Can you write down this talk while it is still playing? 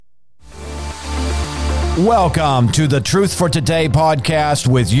Welcome to the Truth for Today podcast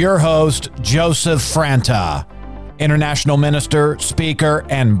with your host, Joseph Franta, international minister, speaker,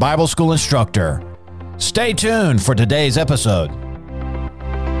 and Bible school instructor. Stay tuned for today's episode.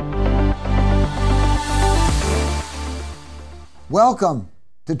 Welcome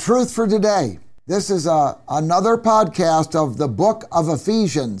to Truth for Today. This is another podcast of the book of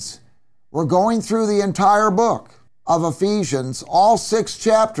Ephesians. We're going through the entire book of Ephesians, all 6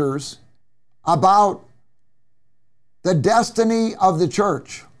 chapters, about the destiny of the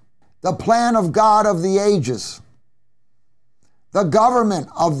church, the plan of God of the ages, the government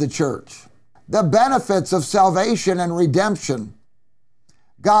of the church, the benefits of salvation and redemption,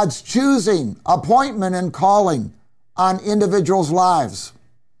 God's choosing, appointment, and calling on individuals' lives.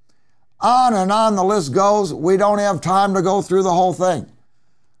 On and on the list goes. We don't have time to go through the whole thing.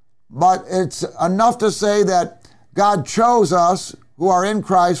 But it's enough to say that God chose us who are in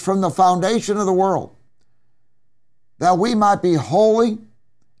Christ from the foundation of the world, that we might be holy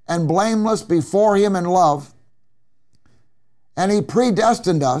and blameless before Him in love. And He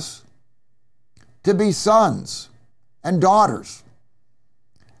predestined us to be sons and daughters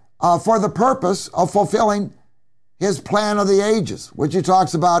for the purpose of fulfilling His plan of the ages, which He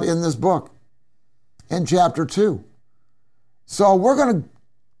talks about in this book, in chapter 2. So we're going to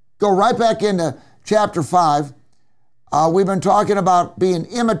go right back into chapter 5. We've been talking about being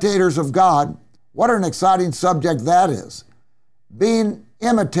imitators of God. What an exciting subject that is. Being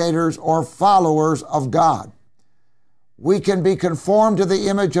imitators or followers of God. We can be conformed to the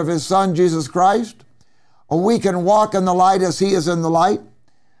image of His Son, Jesus Christ. Or we can walk in the light as He is in the light.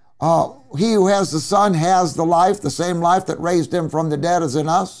 He who has the Son has the life, the same life that raised Him from the dead is in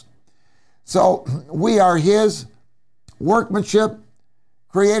us. So we are His workmanship,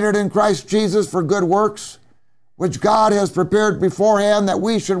 created in Christ Jesus for good works, which God has prepared beforehand that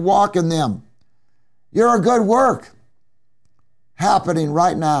we should walk in them. You're a good work happening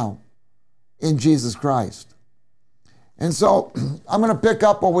right now in Jesus Christ. And so I'm going to pick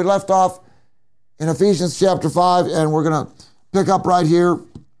up where we left off in Ephesians chapter 5, and we're going to pick up right here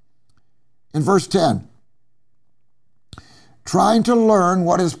in verse 10. Trying to learn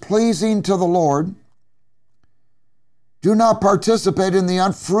what is pleasing to the Lord, do not participate in the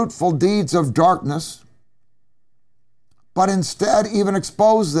unfruitful deeds of darkness, but instead even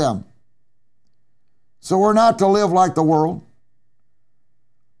expose them. So we're not to live like the world.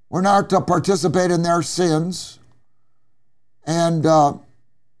 We're not to participate in their sins and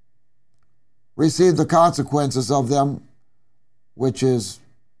receive the consequences of them, which is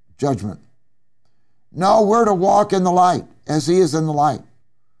judgment. No, we're to walk in the light as He is in the light.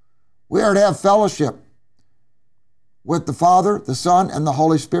 We are to have fellowship with the Father, the Son, and the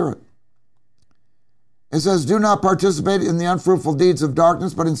Holy Spirit. It says, do not participate in the unfruitful deeds of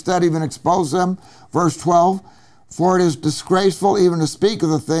darkness, but instead even expose them. Verse 12, for it is disgraceful even to speak of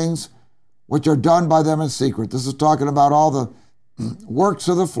the things which are done by them in secret. This is talking about all the works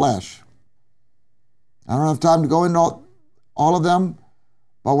of the flesh. I don't have time to go into all of them,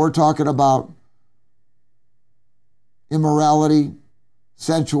 but we're talking about immorality,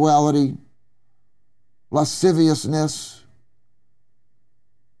 sensuality, lasciviousness,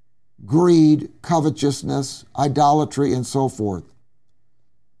 greed, covetousness, idolatry, and so forth.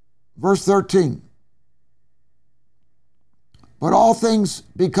 Verse 13. But all things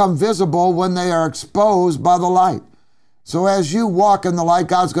become visible when they are exposed by the light. So as you walk in the light,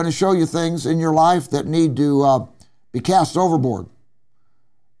 God's going to show you things in your life that need to be cast overboard,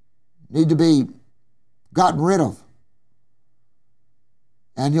 need to be gotten rid of.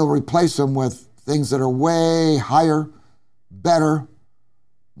 And He'll replace them with things that are way higher, better,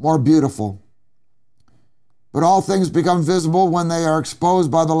 more beautiful. But all things become visible when they are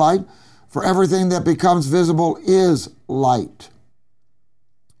exposed by the light, for everything that becomes visible is light.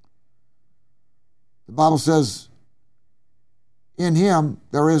 The Bible says, in Him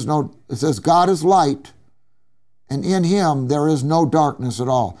there is no, it says God is light, and in Him there is no darkness at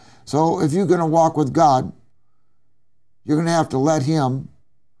all. So if you're going to walk with God, you're going to have to let Him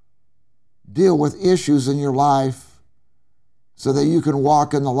deal with issues in your life so that you can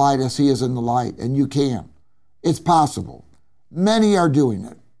walk in the light as He is in the light, and you can. It's possible. Many are doing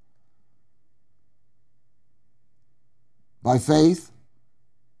it. By faith,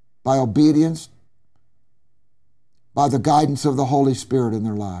 by obedience, by the guidance of the Holy Spirit in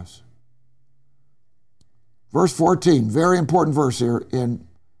their lives. Verse 14, very important verse here in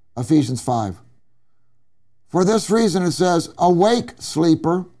Ephesians 5. For this reason it says, awake,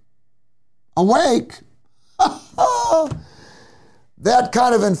 sleeper. Awake? That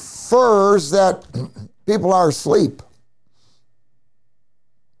kind of infers that people are asleep.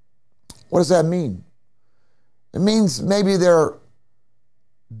 What does that mean? It means maybe they're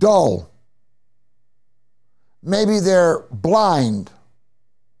dull. Maybe they're blind.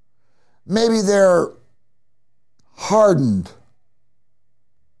 Maybe they're hardened.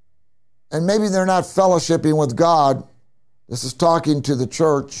 And maybe they're not fellowshipping with God. This is talking to the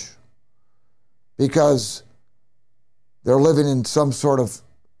church because they're living in some sort of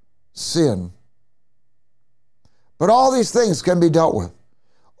sin. But all these things can be dealt with.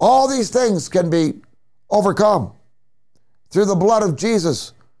 All these things can be overcome through the blood of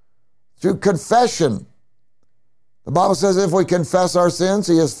Jesus, through confession. The Bible says if we confess our sins,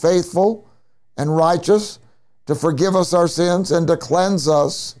 he is faithful and righteous to forgive us our sins and to cleanse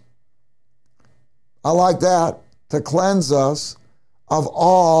us. I like that, to cleanse us of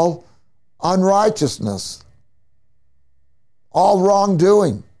all unrighteousness, all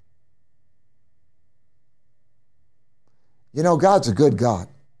wrongdoing. You know, God's a good God.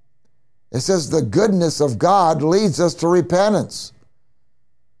 It says the goodness of God leads us to repentance.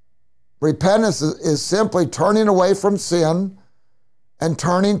 Repentance is simply turning away from sin and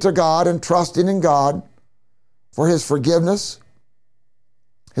turning to God and trusting in God for his forgiveness,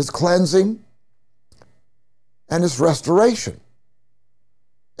 his cleansing, and his restoration.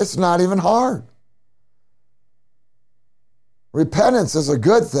 It's not even hard. Repentance is a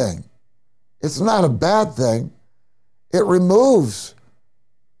good thing. It's not a bad thing. It removes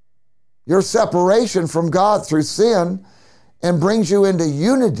your separation from God through sin and brings you into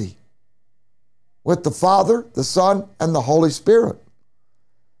unity with the Father, the Son, and the Holy Spirit.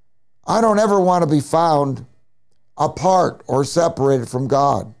 I don't ever want to be found apart or separated from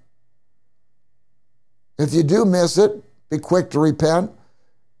God. If you do miss it, be quick to repent.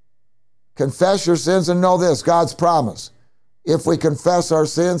 Confess your sins and know this, God's promise. If we confess our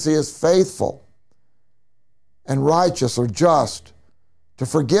sins, he is faithful and righteous or just to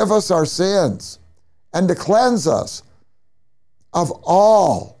forgive us our sins and to cleanse us of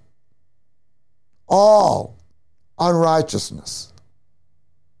all unrighteousness.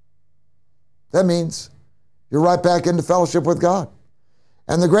 That means you're right back into fellowship with God.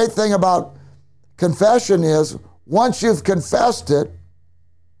 And the great thing about confession is once you've confessed it,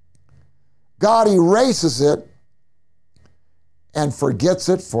 God erases it and forgets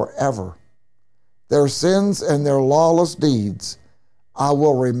it forever. Their sins and their lawless deeds I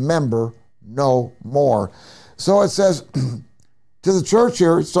will remember no more. So it says to the church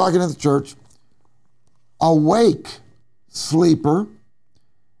here, it's talking to the church, awake, sleeper,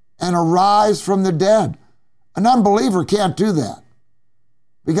 and arise from the dead. An unbeliever can't do that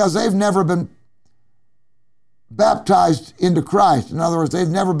because they've never been baptized into Christ. In other words, they've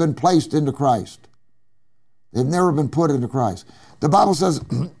never been placed into Christ. They've never been put into Christ. The Bible says,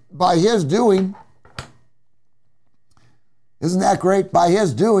 by his doing, isn't that great? By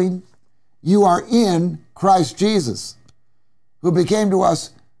his doing, you are in Christ Jesus, who became to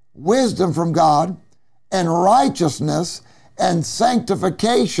us wisdom from God and righteousness and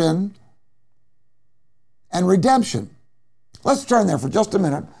sanctification and redemption. Let's turn there for just a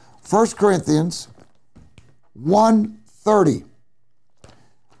minute. 1 Corinthians 1:30.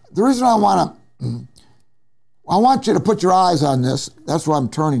 The reason I want you to put your eyes on this, that's why I'm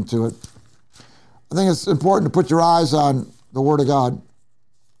turning to it. I think it's important to put your eyes on the Word of God.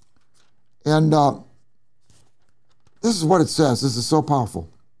 And this is what it says. This is so powerful.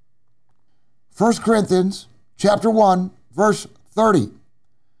 1 Corinthians chapter 1, verse 30.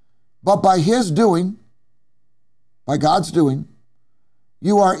 But by his doing, by God's doing,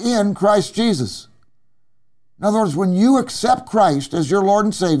 you are in Christ Jesus. In other words, when you accept Christ as your Lord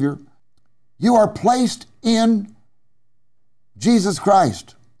and Savior, you are placed in Jesus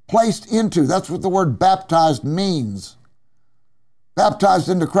Christ. Placed into, that's what the word baptized means. Baptized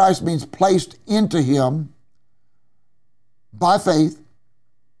into Christ means placed into him by faith,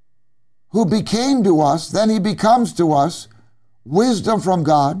 who became to us, then he becomes to us, wisdom from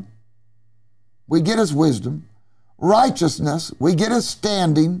God. We get his wisdom. Righteousness, we get his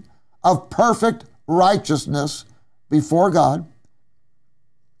standing of perfect righteousness before God.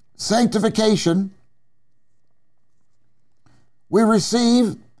 Sanctification, we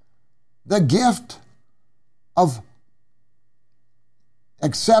receive the gift of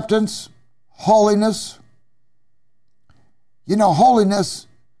acceptance, holiness. You know, holiness,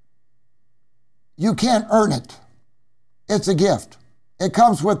 you can't earn it. It's a gift. It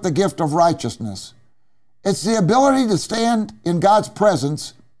comes with the gift of righteousness. It's the ability to stand in God's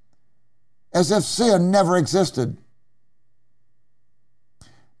presence as if sin never existed.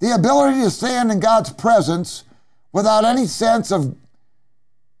 The ability to stand in God's presence without any sense of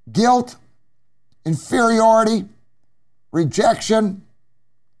guilt, inferiority, rejection,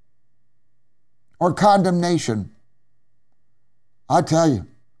 or condemnation. I tell you,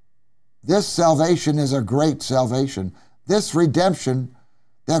 this salvation is a great salvation. This redemption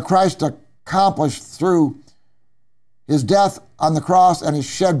that Christ accomplished through his death on the cross and his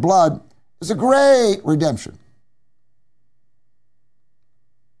shed blood is a great redemption.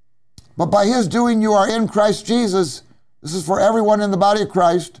 But by his doing, you are in Christ Jesus. This is for everyone in the body of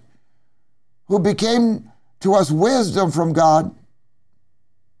Christ, who became to us wisdom from God,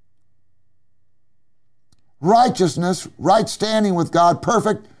 righteousness, right standing with God,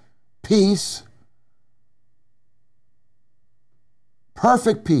 perfect peace,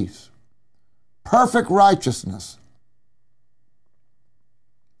 perfect righteousness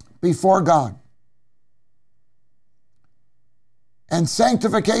before God. And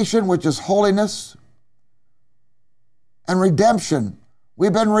sanctification, which is holiness, and redemption.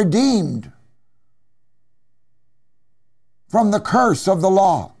 We've been redeemed from the curse of the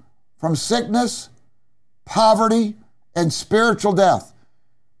law, from sickness, poverty, and spiritual death.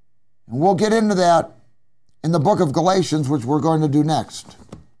 And we'll get into that in the book of Galatians, which we're going to do next.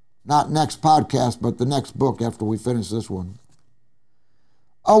 Not next podcast, but the next book after we finish this one.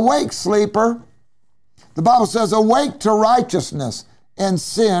 Awake, sleeper. The Bible says, awake to righteousness and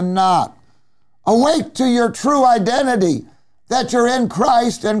sin not. Awake to your true identity, that you're in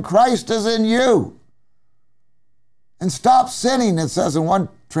Christ and Christ is in you. And stop sinning, it says in one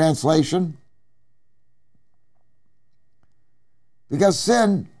translation. Because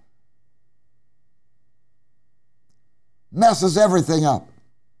sin messes everything up.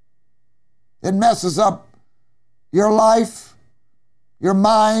 It messes up your life, your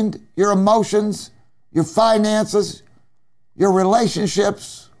mind, your emotions, your finances, your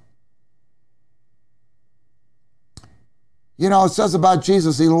relationships. You know, it says about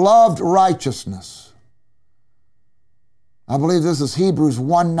Jesus, he loved righteousness. I believe this is Hebrews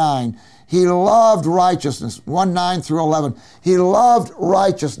 1:9. He loved righteousness, 1:9 through 11. He loved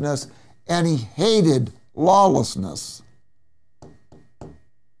righteousness and he hated lawlessness.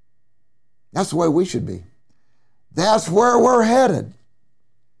 That's the way we should be. That's where we're headed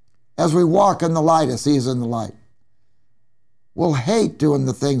as we walk in the light as he is in the light. We'll hate doing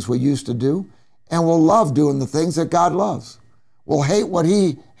the things we used to do, and we'll love doing the things that God loves. We'll hate what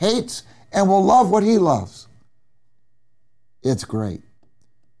he hates, and we'll love what he loves. It's great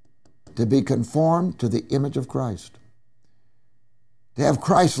to be conformed to the image of Christ, to have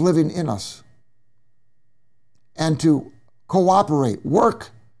Christ living in us, and to cooperate,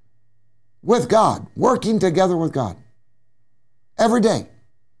 work with God, working together with God every day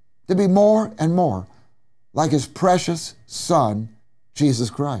to be more and more like his precious Son, Jesus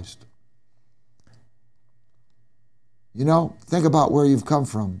Christ. You know, think about where you've come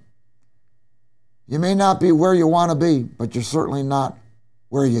from. You may not be where you want to be, but you're certainly not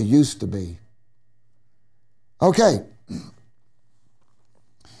where you used to be. Okay.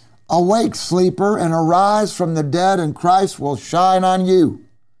 Awake, sleeper, and arise from the dead, and Christ will shine on you.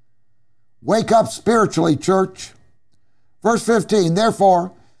 Wake up spiritually, church. Verse 15,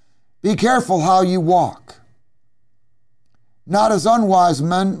 therefore, be careful how you walk, not as unwise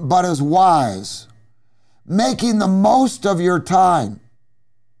men, but as wise, making the most of your time.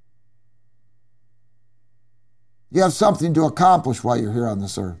 You have something to accomplish while you're here on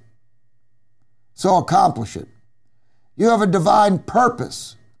this earth. So accomplish it. You have a divine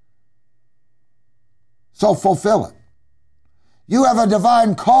purpose. So fulfill it. You have a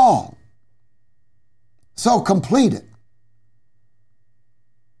divine call. So complete it.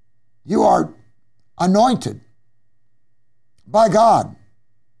 You are anointed by God,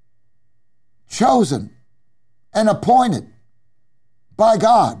 chosen and appointed by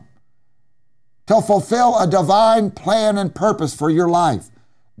God to fulfill a divine plan and purpose for your life.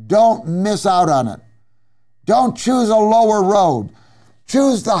 Don't miss out on it. Don't choose a lower road.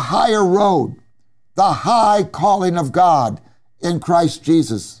 Choose the higher road, the high calling of God in Christ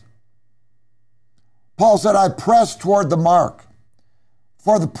Jesus. Paul said, I press toward the mark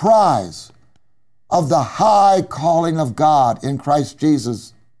for the prize of the high calling of God in Christ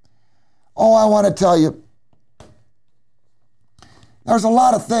Jesus. Oh, I want to tell you, there's a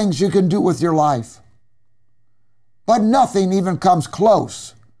lot of things you can do with your life, but nothing even comes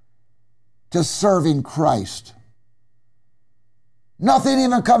close to serving Christ. Nothing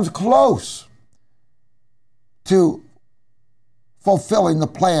even comes close to fulfilling the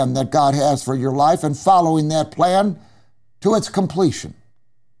plan that God has for your life and following that plan to its completion.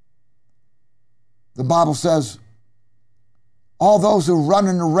 The Bible says, all those who run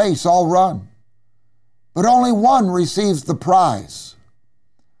in the race all run, but only one receives the prize.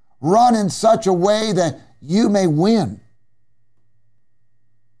 Run in such a way that you may win.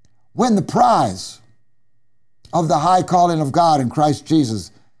 win the prize of the high calling of God in Christ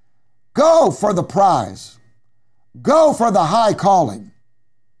Jesus. Go for the prize. Go for the high calling.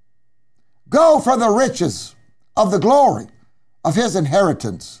 Go for the riches of the glory of his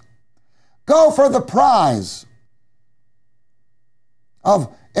inheritance. Go for the prize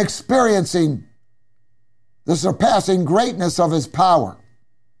of experiencing the surpassing greatness of his power.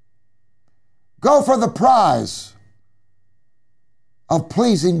 Go for the prize of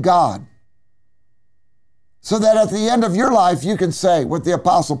pleasing God, so that at the end of your life you can say with the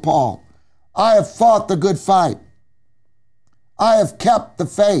Apostle Paul, I have fought the good fight. I have kept the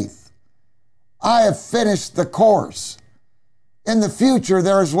faith. I have finished the course. In the future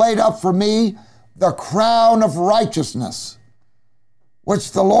there is laid up for me the crown of righteousness,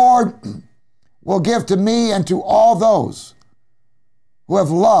 which the Lord will give to me and to all those who have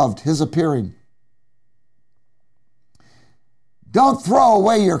loved his appearing. Don't throw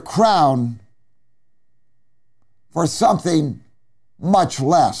away your crown for something much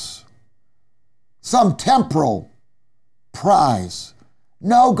less, some temporal prize.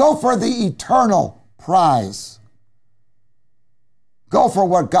 No, go for the eternal prize. Go for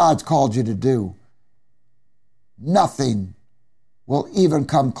what God's called you to do. Nothing will even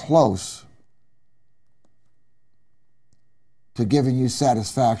come close to giving you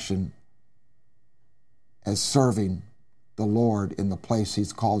satisfaction as serving the Lord in the place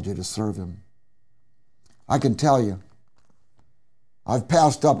he's called you to serve him. I can tell you, I've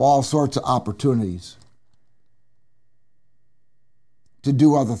passed up all sorts of opportunities to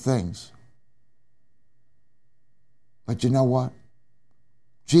do other things. But you know what?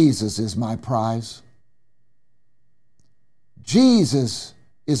 Jesus is my prize. Jesus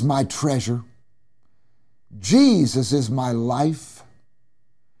is my treasure. Jesus is my life.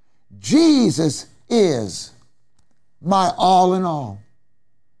 Jesus is my all in all.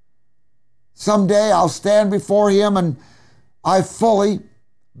 Someday I'll stand before him, and I fully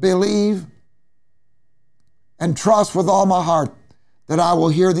believe and trust with all my heart that I will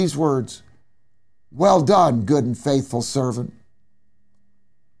hear these words, well done, good and faithful servant.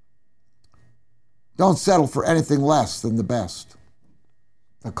 Don't settle for anything less than the best.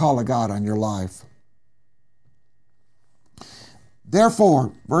 The call of God on your life.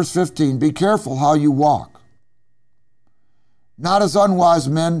 Therefore, verse 15, be careful how you walk, not as unwise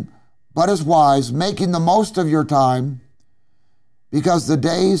men, but as wise, making the most of your time, because the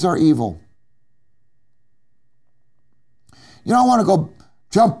days are evil. You know, I want to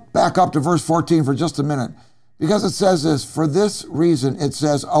jump back up to verse 14 for just a minute, because it says this, for this reason it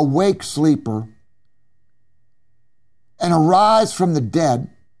says, awake, sleeper, and arise from the dead,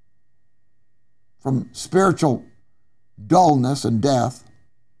 from spiritual dullness and death,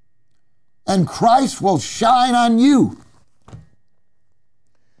 and Christ will shine on you.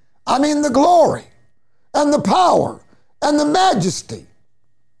 I mean, the glory and the power and the majesty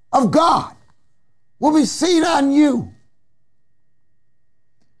of God will be seen on you.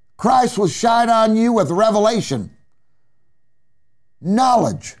 Christ will shine on you with revelation,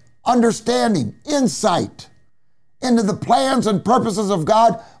 knowledge, understanding, insight into the plans and purposes of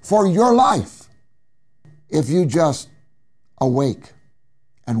God for your life, if you just awake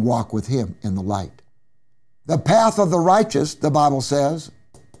and walk with him in the light. The path of the righteous, the Bible says,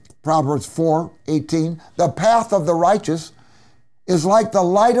 Proverbs 4:18, the path of the righteous is like the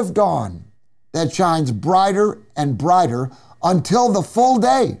light of dawn that shines brighter and brighter until the full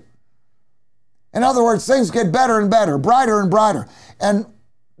day. In other words, things get better and better, brighter and brighter. And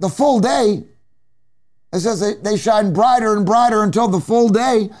the full day, it says they shine brighter and brighter until the full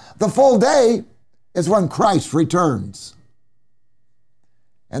day. The full day is when Christ returns.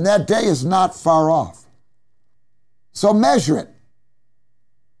 And that day is not far off. So measure it.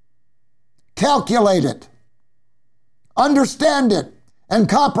 Calculate it. Understand it and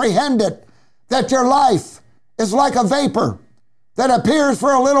comprehend it, that your life is like a vapor that appears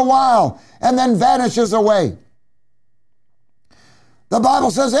for a little while and then vanishes away. The Bible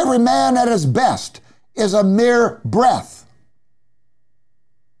says every man at his best is a mere breath.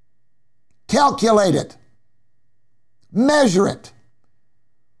 Calculate it. Measure it.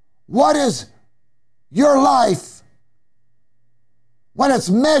 What is your life when it's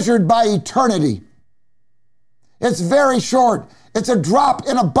measured by eternity? It's very short. It's a drop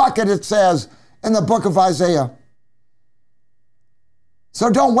in a bucket, it says in the book of Isaiah. So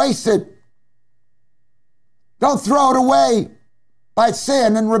don't waste it. Don't throw it away by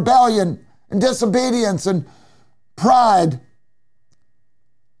sin and rebellion and disobedience and pride.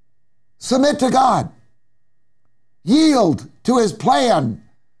 Submit to God. Yield to his plan,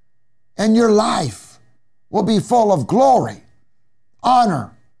 and your life will be full of glory,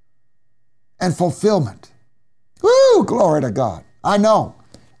 honor, and fulfillment. Woo, glory to God. I know,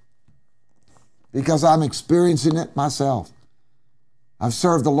 because I'm experiencing it myself. I've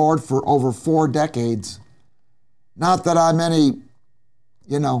served the Lord for over 4 decades. Not that I'm any,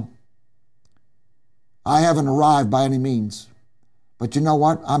 I haven't arrived by any means. But you know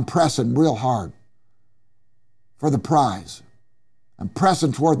what? I'm pressing real hard for the prize. I'm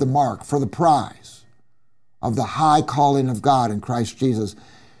pressing toward the mark for the prize of the high calling of God in Christ Jesus.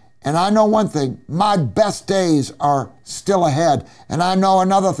 And I know one thing, my best days are still ahead. And I know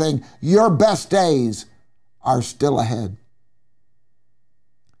another thing, your best days are still ahead.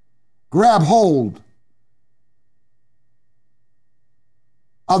 Grab hold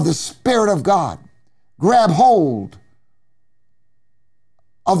of the Spirit of God. Grab hold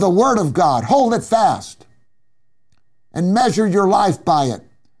of the Word of God. Hold it fast and measure your life by it.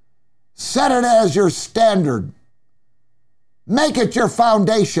 Set it as your standard. Make it your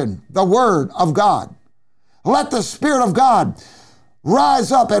foundation, the Word of God. Let the Spirit of God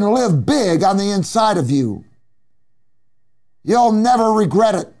rise up and live big on the inside of you. You'll never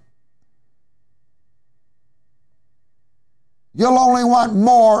regret it. You'll only want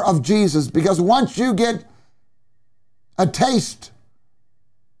more of Jesus, because once you get a taste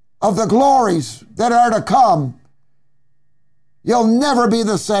of the glories that are to come, you'll never be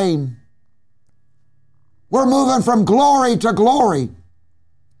the same. We're moving from glory to glory.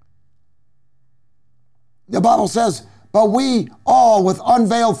 The Bible says, but we all with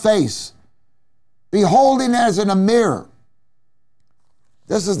unveiled face, beholding as in a mirror.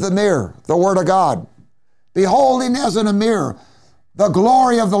 This is the mirror, the Word of God. Beholding as in a mirror the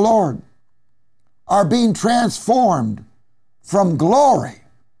glory of the Lord, are being transformed from glory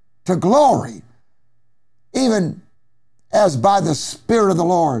to glory, even as by the Spirit of the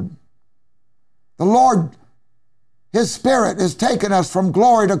Lord. The Lord, His Spirit has taken us from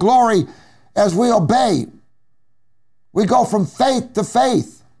glory to glory as we obey. We go from faith to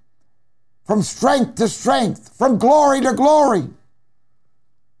faith, from strength to strength, from glory to glory.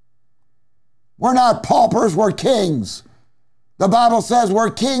 We're not paupers, we're kings. The Bible says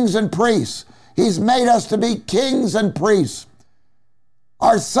we're kings and priests. He's made us to be kings and priests.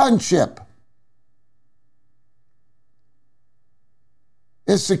 Our sonship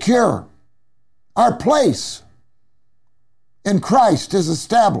is secure. Our place in Christ is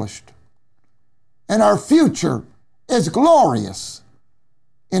established. And our future is glorious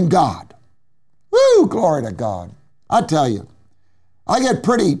in God. Woo, glory to God. I tell you, I get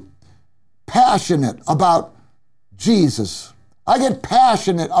pretty passionate about Jesus. I get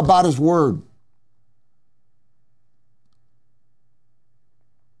passionate about His Word.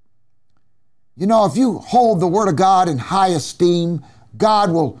 You know, if you hold the Word of God in high esteem,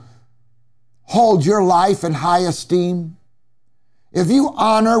 God will hold your life in high esteem. If you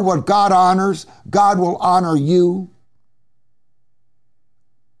honor what God honors, God will honor you.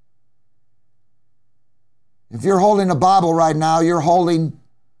 If you're holding a Bible right now, you're holding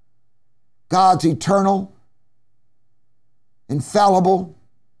God's eternal, infallible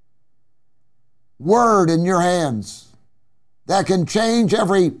Word in your hands that can change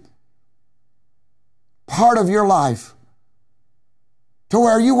every part of your life to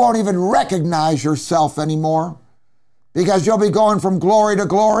where you won't even recognize yourself anymore, because you'll be going from glory to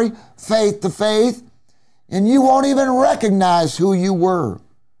glory, faith to faith, and you won't even recognize who you were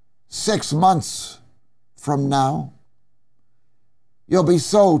 6 months from now. You'll be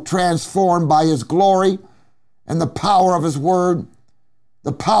so transformed by His glory and the power of His Word,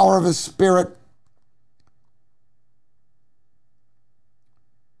 the power of His Spirit,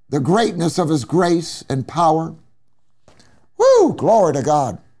 the greatness of His grace and power. Woo, glory to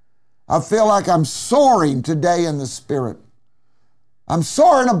God. I feel like I'm soaring today in the Spirit. I'm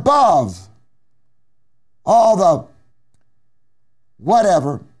soaring above all the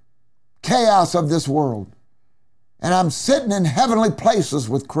whatever chaos of this world. And I'm sitting in heavenly places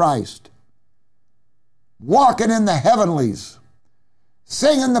with Christ, walking in the heavenlies,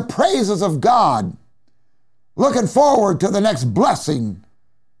 singing the praises of God, looking forward to the next blessing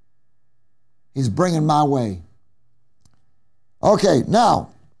He's bringing my way. Okay, now,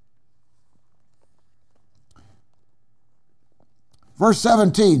 verse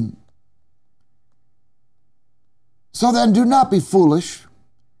 17. So then do not be foolish,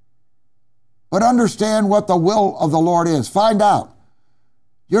 but understand what the will of the Lord is. Find out.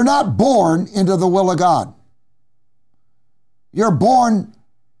 You're not born into the will of God. You're born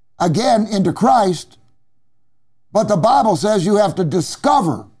again into Christ, but the Bible says you have to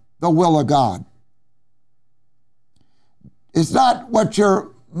discover the will of God. It's not what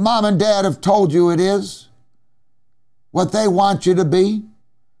your mom and dad have told you it is, what they want you to be.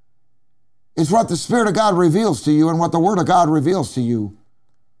 It's what the Spirit of God reveals to you, and what the Word of God reveals to you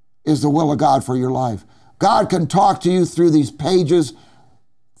is the will of God for your life. God can talk to you through these pages,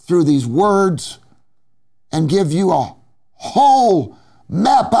 through these words, and give you a whole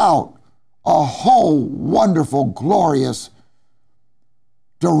map out, a whole wonderful, glorious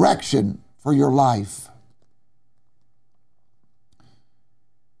direction for your life.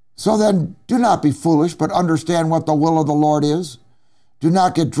 So then, do not be foolish, but understand what the will of the Lord is. Do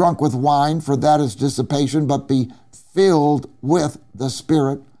not get drunk with wine, for that is dissipation, but be filled with the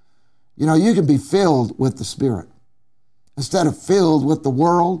Spirit. You know, you can be filled with the Spirit. Instead of filled with the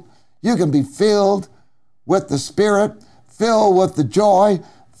world, you can be filled with the Spirit, filled with the joy,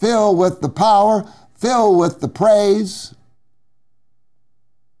 filled with the power, filled with the praise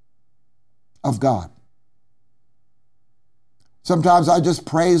of God. Sometimes I just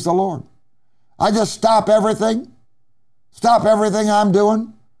praise the Lord. I just stop everything I'm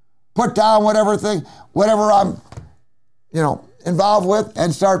doing, put down whatever I'm, involved with,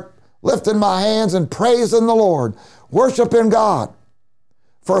 and start lifting my hands and praising the Lord, worshiping God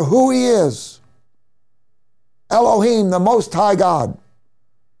for who He is. Elohim, the Most High God,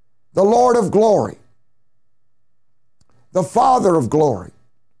 the Lord of glory, the Father of glory,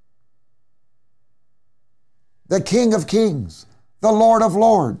 the King of kings, the Lord of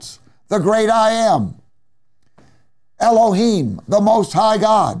lords, the great I am. Elohim, the Most High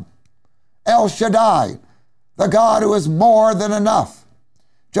God. El Shaddai, the God who is more than enough.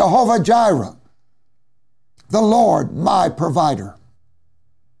 Jehovah Jireh, the Lord, my provider.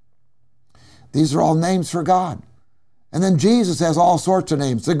 These are all names for God. And then Jesus has all sorts of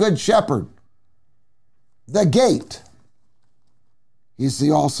names. The Good Shepherd, the Gate. He's the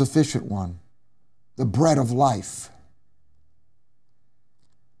all-sufficient one, the bread of life.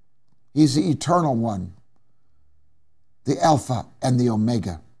 He's the eternal one, the Alpha and the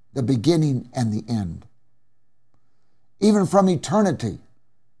Omega, the beginning and the end. Even from eternity,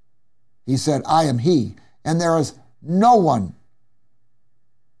 He said, I am He, and there is no one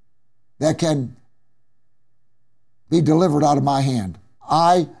that can be delivered out of my hand.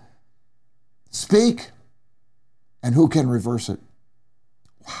 I speak, and who can reverse it?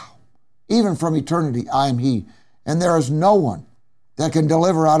 Wow. Even from eternity, I am He, and there is no one that can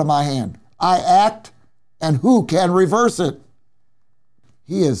deliver out of my hand. I act, and who can reverse it?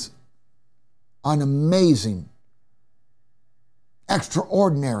 He is an amazing,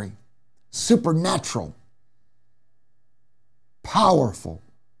 extraordinary, supernatural, powerful,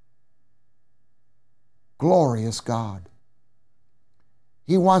 glorious God.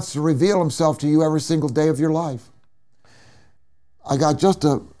 He wants to reveal Himself to you every single day of your life. I got just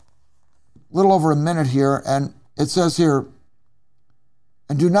a little over a minute here, and it says here,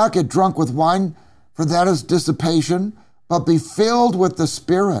 and do not get drunk with wine, for that is dissipation, but be filled with the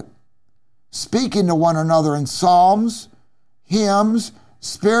Spirit, speaking to one another in psalms, hymns,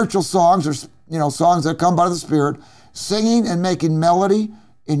 spiritual songs, or songs that come by the Spirit, singing and making melody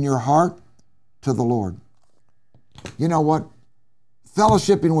in your heart to the Lord. You know what?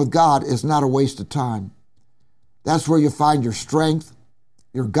 Fellowshipping with God is not a waste of time. That's where you find your strength,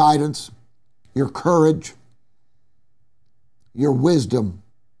 your guidance, your courage, your wisdom,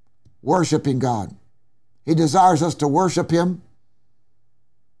 worshiping God. He desires us to worship Him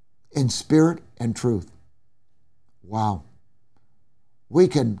in spirit and truth. Wow. We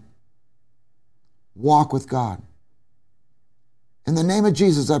can walk with God. In the name of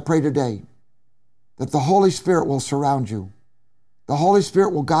Jesus, I pray today that the Holy Spirit will surround you. The Holy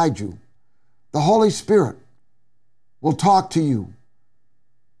Spirit will guide you. The Holy Spirit will talk to you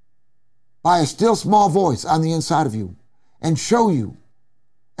by a still small voice on the inside of you and show you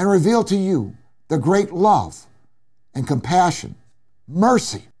and reveal to you the great love and compassion,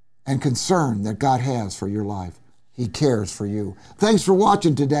 mercy, and concern that God has for your life. He cares for you. Thanks for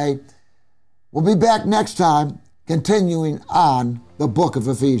watching today. We'll be back next time, continuing on the book of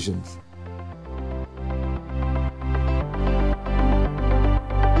Ephesians.